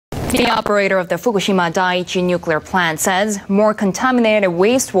The operator of the Fukushima Daiichi nuclear plant says more contaminated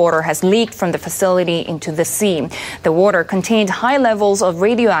wastewater has leaked from the facility into the sea. The water contained high levels of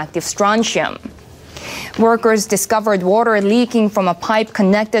radioactive strontium. Workers discovered water leaking from a pipe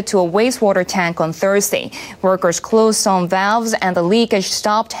connected to a wastewater tank on Thursday. Workers closed some valves and the leakage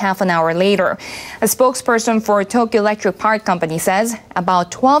stopped half an hour later. A spokesperson for Tokyo Electric Power Company says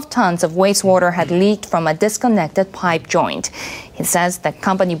about 12 tons of wastewater had leaked from a disconnected pipe joint. He says the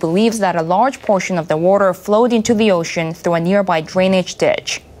company believes that a large portion of the water flowed into the ocean through a nearby drainage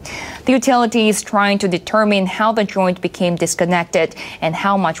ditch. The utility is trying to determine how the joint became disconnected and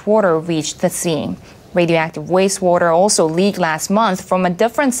how much water reached the sea. Radioactive wastewater also leaked last month from a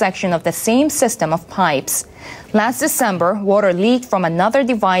different section of the same system of pipes. Last December, water leaked from another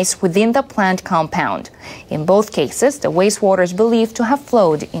device within the plant compound. In both cases, the wastewater is believed to have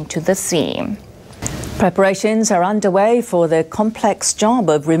flowed into the sea. Preparations are underway for the complex job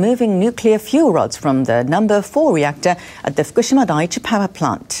of removing nuclear fuel rods from the number 4 reactor at the Fukushima Daiichi power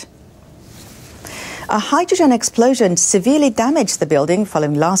plant. A hydrogen explosion severely damaged the building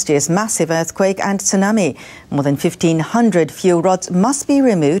following last year's massive earthquake and tsunami. More than 1,500 fuel rods must be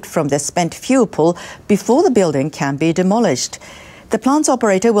removed from the spent fuel pool before the building can be demolished. The plant's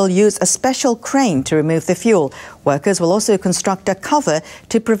operator will use a special crane to remove the fuel. Workers will also construct a cover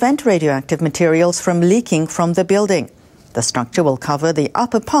to prevent radioactive materials from leaking from the building. The structure will cover the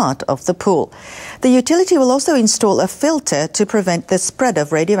upper part of the pool. The utility will also install a filter to prevent the spread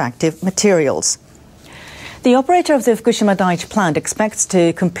of radioactive materials. The operator of the Fukushima Daiichi plant expects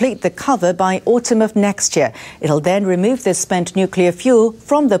to complete the cover by autumn of next year. It'll then remove the spent nuclear fuel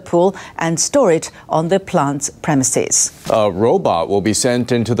from the pool and store it on the plant's premises. A robot will be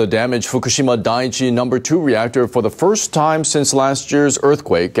sent into the damaged Fukushima Daiichi No. 2 reactor for the first time since last year's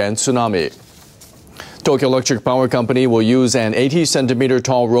earthquake and tsunami. Tokyo Electric Power Company will use an 80-centimeter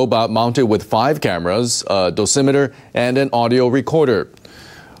tall robot mounted with 5 cameras, a dosimeter, and an audio recorder.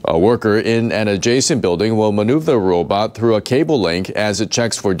 A worker in an adjacent building will maneuver the robot through a cable link as it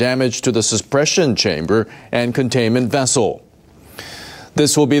checks for damage to the suppression chamber and containment vessel.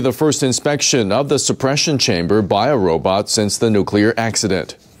 This will be the first inspection of the suppression chamber by a robot since the nuclear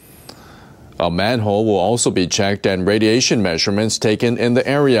accident. A manhole will also be checked and radiation measurements taken in the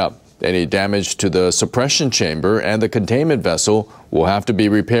area. Any damage to the suppression chamber and the containment vessel will have to be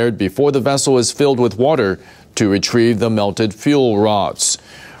repaired before the vessel is filled with water to retrieve the melted fuel rods.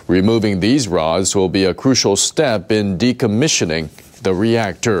 Removing these rods will be a crucial step in decommissioning the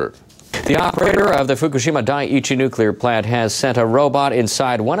reactor. The operator of the Fukushima Daiichi nuclear plant has sent a robot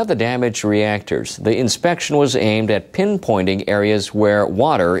inside one of the damaged reactors. The inspection was aimed at pinpointing areas where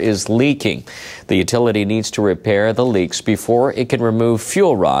water is leaking. The utility needs to repair the leaks before it can remove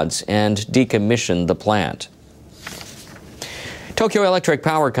fuel rods and decommission the plant. Tokyo Electric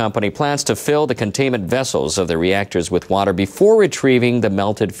Power Company plans to fill the containment vessels of the reactors with water before retrieving the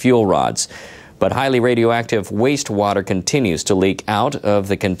melted fuel rods. But highly radioactive wastewater continues to leak out of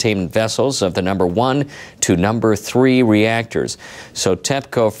the containment vessels of the No. 1 to No. 3 reactors. So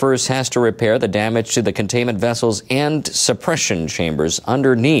TEPCO first has to repair the damage to the containment vessels and suppression chambers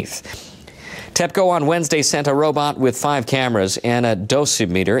underneath. TEPCO on Wednesday sent a robot with 5 cameras and a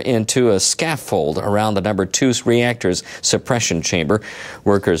dosimeter into a scaffold around the No. 2 reactor's suppression chamber.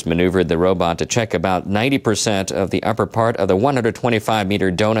 Workers maneuvered the robot to check about 90% of the upper part of the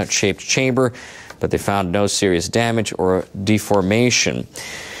 125-meter donut-shaped chamber, but they found no serious damage or deformation.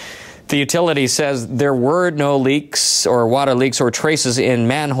 The utility says there were no leaks or water leaks or traces in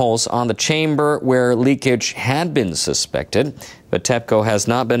manholes on the chamber where leakage had been suspected. But TEPCO has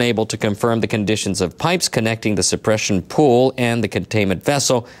not been able to confirm the conditions of pipes connecting the suppression pool and the containment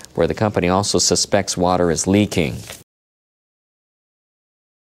vessel, where the company also suspects water is leaking.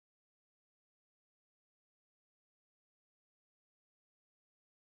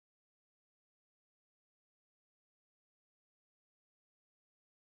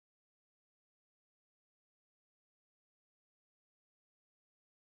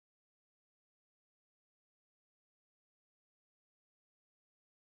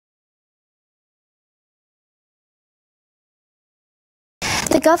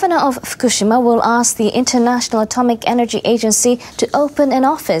 The governor of Fukushima will ask the International Atomic Energy Agency to open an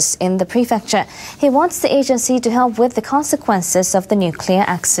office in the prefecture. He wants the agency to help with the consequences of the nuclear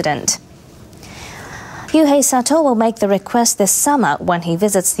accident. Yuhei Sato will make the request this summer when he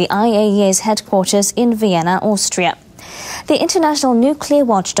visits the IAEA's headquarters in Vienna, Austria. The international nuclear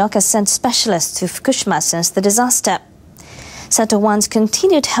watchdog has sent specialists to Fukushima since the disaster. Sato wants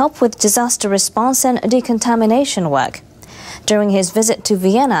continued help with disaster response and decontamination work. During his visit to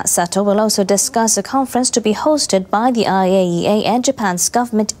Vienna, Sato will also discuss a conference to be hosted by the IAEA and Japan's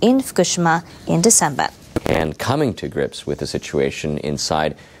government in Fukushima in December. And coming to grips with the situation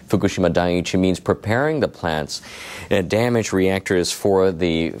inside Fukushima Daiichi means preparing the plant's damaged reactors for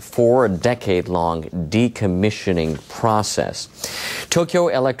the 4-decade-long decommissioning process. Tokyo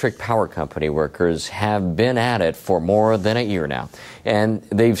Electric Power Company workers have been at it for more than a year now, and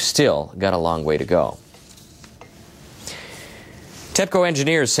they've still got a long way to go. TEPCO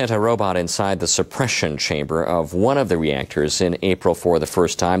engineers sent a robot inside the suppression chamber of one of the reactors in April for the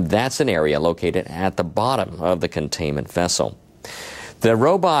first time. That's an area located at the bottom of the containment vessel. The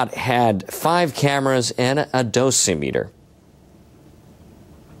robot had 5 cameras and a dosimeter.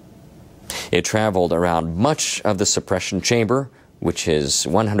 It traveled around much of the suppression chamber, which is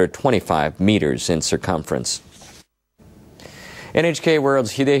 125 meters in circumference. NHK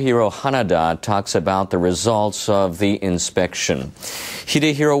World's Hidehiro Hanada talks about the results of the inspection.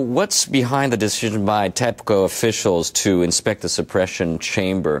 Hidehiro, what's behind the decision by TEPCO officials to inspect the suppression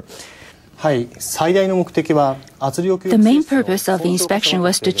chamber? The main purpose of the inspection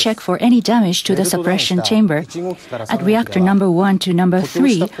was to check for any damage to the suppression chamber. At reactor number 1 to number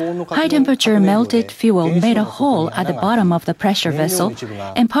 3, high-temperature melted fuel made a hole at the bottom of the pressure vessel,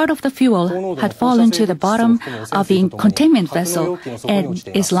 and part of the fuel had fallen to the bottom of the containment vessel and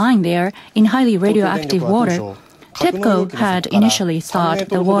is lying there in highly radioactive water. TEPCO had initially thought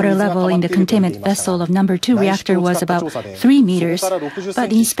the water level in the containment vessel of number 2 reactor was about 3 meters, but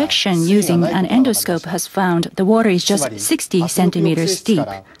the inspection using an endoscope has found the water is just 60 centimeters deep.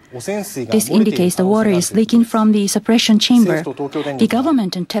 This indicates the water is leaking from the suppression chamber. The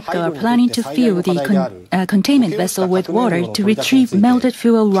government and TEPCO are planning to fill the containment vessel with water to retrieve melted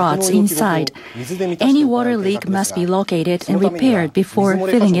fuel rods inside. Any water leak must be located and repaired before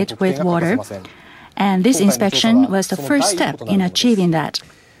filling it with water. And this inspection was the first step in achieving that.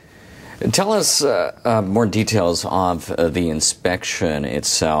 Tell us more details of the inspection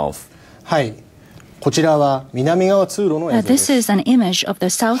itself. This is an image of the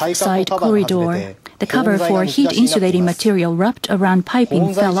south side corridor. The cover for heat-insulating material wrapped around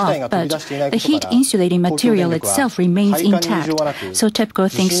piping fell off, but the heat-insulating material itself remains intact, so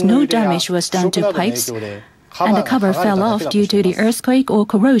TEPCO thinks no damage was done to pipes, and the cover fell off due to the earthquake or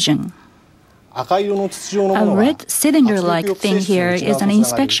corrosion. A red cylinder-like thing here is an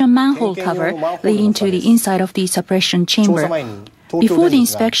inspection manhole cover leading to the inside of the suppression chamber. Before the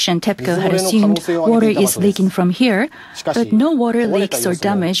inspection, TEPCO had assumed water is leaking from here, but no water leaks or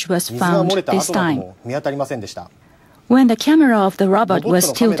damage was found this time. When the camera of the robot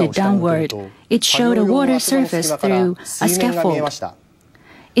was tilted downward, it showed a water surface through a scaffold.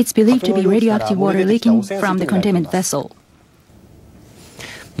 It's believed to be radioactive water leaking from the containment vessel.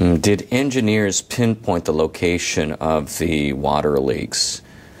 Did engineers pinpoint the location of the water leaks?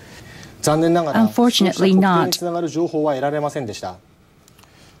 Unfortunately not.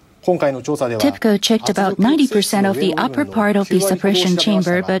 TEPCO checked about 90% of the upper part of the suppression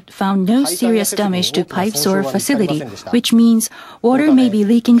chamber but found no serious damage to pipes or facility, which means water may be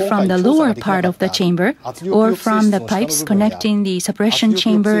leaking from the lower part of the chamber or from the pipes connecting the suppression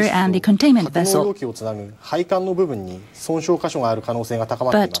chamber and the containment vessel.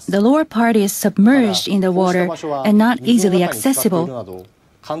 But the lower part is submerged in the water and not easily accessible.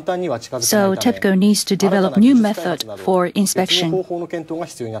 So TEPCO needs to develop new method for inspection.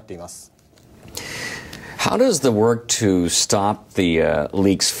 How does the work to stop the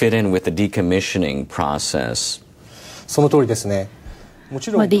leaks fit in with the decommissioning process?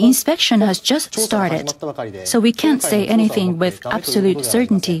 Well, the inspection has just started, so we can't say anything with absolute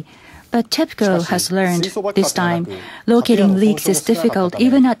certainty. But TEPCO has learned this time locating leaks is difficult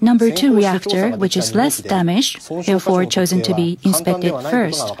even at number 2 reactor, which is less damaged, therefore chosen to be inspected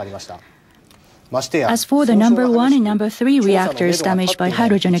first. As for the number 1 and number 3 reactors damaged by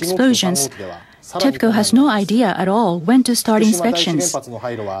hydrogen explosions, TEPCO has no idea at all when to start inspections.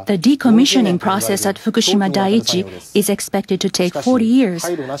 The decommissioning process at Fukushima Daiichi is expected to take 40 years,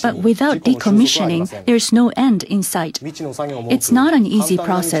 but without decommissioning, there's no end in sight. It's not an easy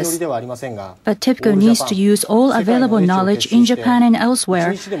process, but TEPCO needs to use all available knowledge in Japan and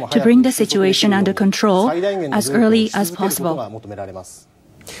elsewhere to bring the situation under control as early as possible.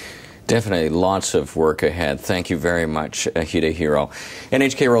 Definitely lots of work ahead. Thank you very much, Hidehiro.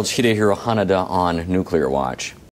 NHK World's Hidehiro Hanada on Nuclear Watch.